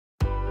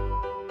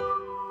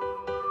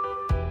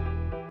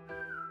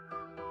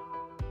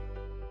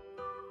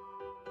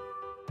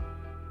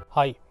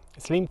Hi,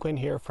 it's Liam Quinn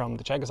here from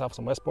the Teagasc office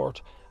in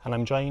Westport, and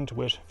I'm joined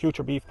with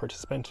future beef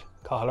participant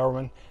Cathal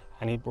Irwin,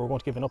 and we're going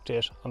to give an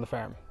update on the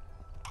farm.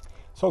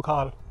 So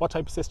Cathal, what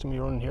type of system are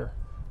you running here?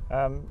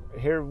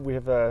 Here we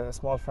have a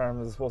small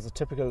farm, I suppose a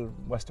typical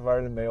West of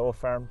Ireland Mayo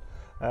farm.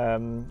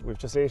 We've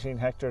just 19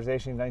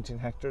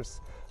 hectares.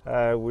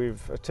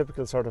 We've a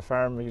typical sort of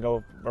farm,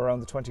 around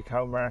the 20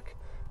 cow mark.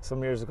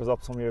 Some years it goes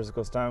up, some years it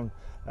goes down.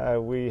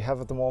 We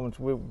have at the moment,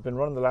 we've been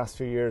running the last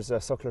few years a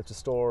suckler to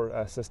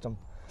store system.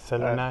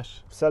 Selling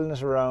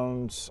it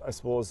around, I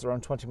suppose,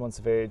 around 20 months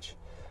of age.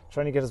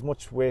 Trying to get as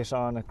much weight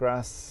on at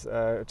grass.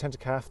 I tend to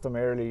calf them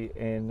early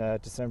in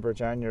December,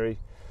 January.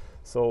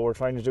 So what we're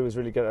trying to do is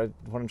really get a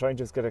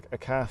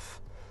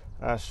calf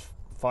at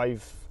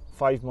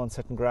five months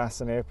hitting grass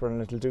in April, and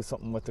it'll do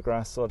something with the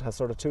grass. So it has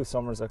sort of 2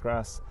 summers at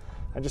grass,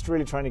 and just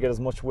really trying to get as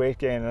much weight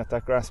gain at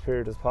that grass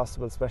period as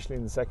possible, especially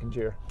in the second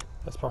year.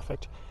 That's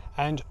perfect.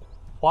 And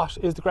what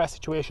is the grass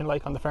situation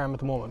like on the farm at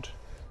the moment?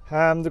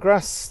 The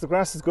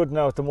grass is good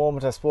now at the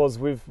moment. I suppose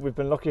we've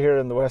been lucky here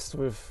in the west.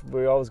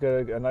 We always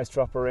get a nice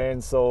drop of rain.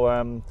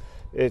 So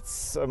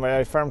it's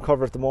my farm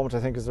cover at the moment,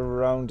 I think, is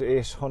around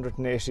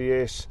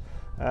 888.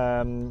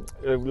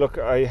 Look,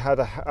 I had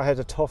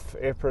a tough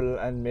April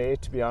and May,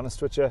 to be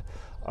honest with you.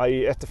 I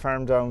ate the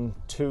farm down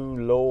too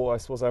low. I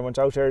suppose I went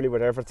out early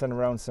with everything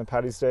around St.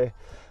 Paddy's Day,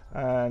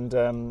 and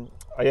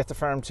I ate the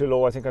farm too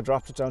low. I think I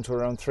dropped it down to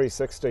around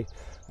 360,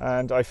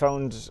 and I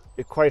found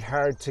it quite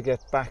hard to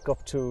get back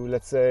up to,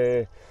 let's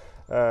say,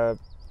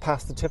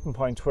 past the tipping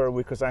point where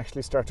we could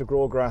actually start to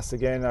grow grass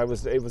again.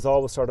 It was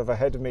always sort of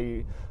ahead of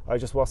me. I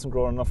just wasn't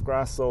growing enough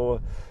grass. So,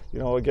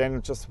 again,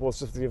 it was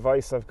just the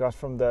advice I've got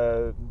from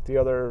the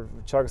other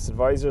Teagasc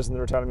advisors, and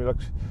they were telling me, look,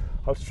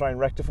 how to try and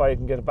rectify it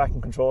and get it back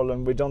in control.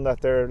 And we've done that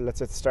there, let's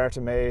say, at the start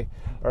of May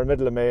or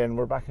middle of May, and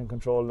we're back in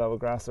control now with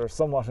grass, or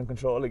somewhat in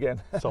control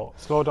again. So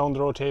slow down the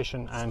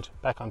rotation and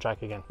back on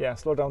track again. Yeah,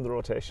 slow down the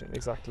rotation,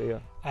 exactly. Yeah.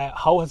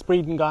 How has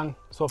breeding gone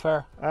so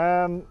far?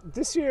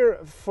 This year,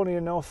 funny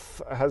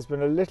enough, has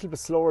been a little bit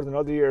slower than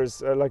other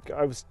years.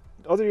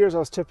 Other years I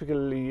was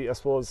typically, I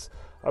suppose,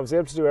 I was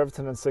able to do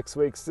everything in 6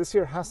 weeks. This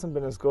year hasn't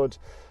been as good.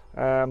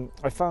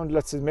 I found,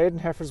 let's say, maiden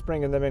heifers,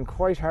 bringing them in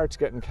quite hard to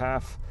get in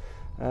calf.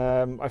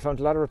 I found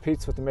a lot of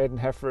repeats with the maiden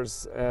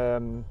heifers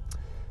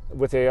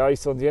with AI,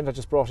 so in the end I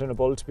just brought in a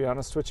bull, to be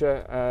honest with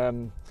you,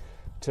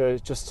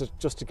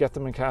 to get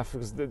them in calf,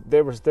 because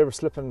they were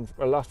slipping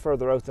a lot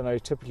further out than I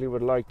typically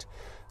would have liked.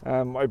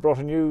 I brought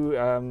a new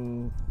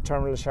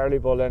terminal Charlie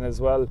bull in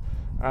as well,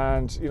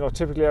 and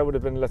typically I would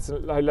have been let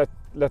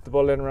the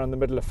bull in around the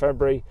middle of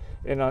February,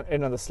 in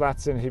on the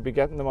slats, and he'd be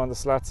getting them on the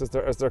slats as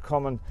they're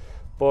coming.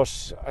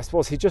 But I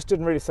suppose he just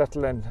didn't really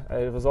settle in.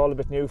 It was all a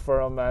bit new for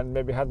him, and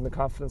maybe hadn't the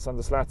confidence on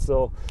the slats,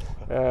 so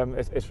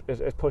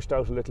it pushed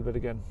out a little bit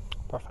again.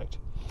 Perfect.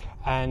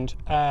 And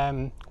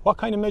what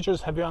kind of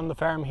measures have you on the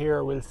farm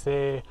here, we'll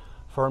say,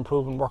 for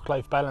improving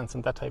work-life balance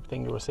and that type of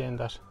thing? You were saying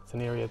that it's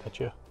an area that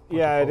you...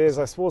 Yeah, it is.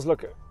 I suppose,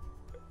 look,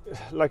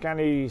 like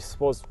any,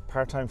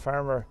 part-time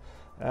farmer,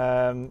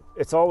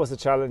 it's always a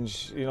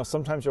challenge.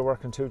 Sometimes you're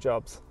working 2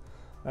 jobs.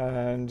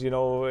 And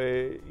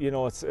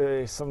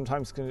it's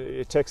sometimes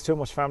it takes too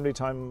much family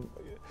time.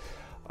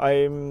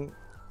 I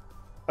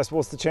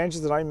suppose the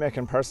changes that I'm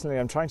making personally,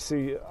 I'm trying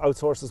to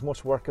outsource as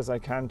much work as I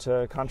can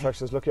to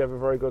contractors. Luckily, I have a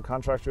very good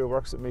contractor who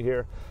works with me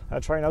here. I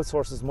try and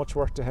outsource as much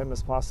work to him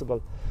as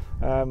possible.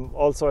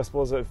 Also, I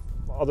suppose, if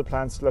other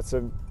plans, let's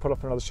say, put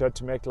up another shed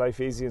to make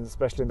life easy, and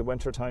especially in the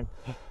winter time.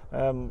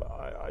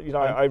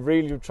 I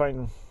really try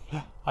and...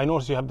 I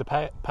notice you have the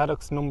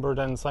paddocks numbered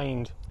and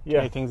signed to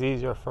make things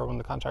easier for when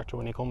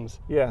he comes.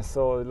 Yeah,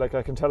 so like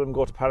I can tell him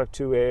go to paddock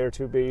 2A or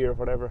 2B or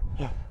whatever.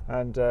 Yeah.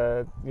 And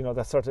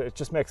that sort of, it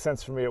just makes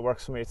sense for me. It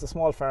works for me. It's a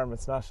small farm.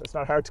 It's not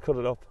hard to cut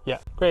it up. Yeah,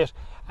 great.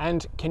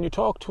 And can you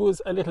talk to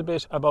us a little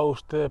bit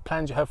about the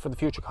plans you have for the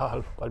future,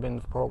 Cathal, while being in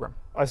the programme?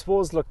 I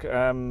suppose, look,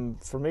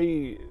 for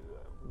me,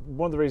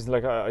 one of the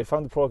reasons, I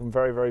found the programme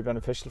very, very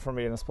beneficial for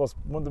me, and I suppose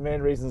one of the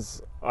main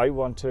reasons I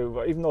want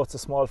to, even though it's a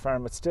small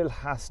farm, it still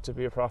has to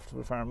be a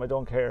profitable farm. I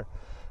don't care.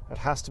 It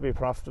has to be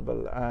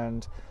profitable,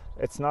 and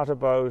it's not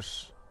about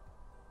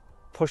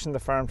pushing the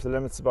farm to the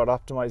limits, it's about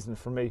optimising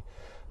for me.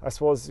 I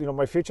suppose,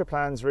 my future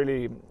plans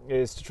really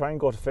is to try and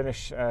go to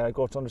finish,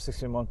 go to under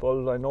 16-month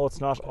bull. I know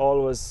it's not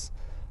always,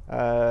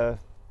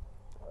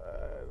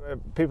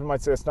 people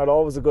might say it's not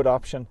always a good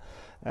option,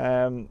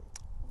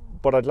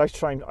 but I'd like to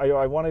try and,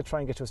 I want to try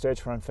and get to a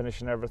stage where I'm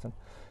finishing everything.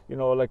 Being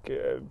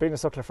a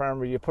suckler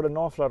farmer, you put an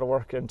awful lot of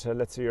work into,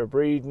 let's say, your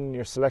breeding,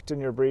 you're selecting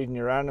your breeding,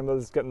 your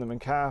animals, getting them in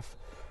calf,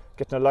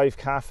 getting a live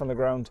calf on the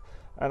ground.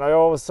 And I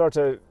always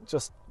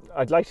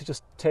I'd like to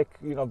just take,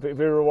 be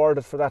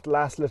rewarded for that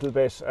last little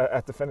bit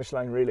at the finish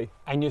line, really.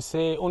 And you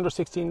say under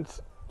 16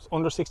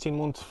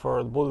 months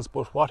for the bulls,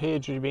 but what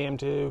age would you be aiming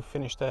to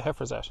finish the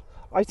heifers at?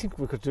 I think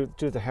we could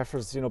do the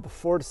heifers,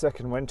 before the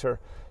second winter.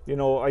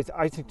 I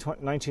think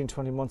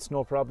 19-20 months,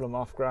 no problem,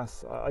 off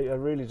grass. I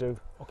really do.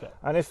 Okay.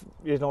 And if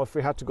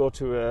we had to go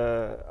to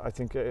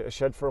a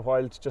shed for a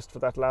while, just for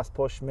that last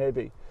push,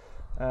 maybe.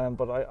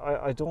 But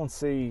I don't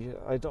see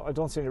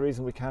any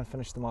reason we can't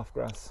finish them off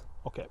grass.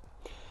 Okay,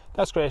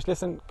 that's great.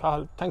 Listen,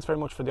 Cathal, thanks very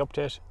much for the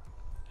update,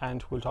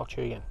 and we'll talk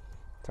to you again.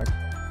 Thank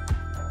you.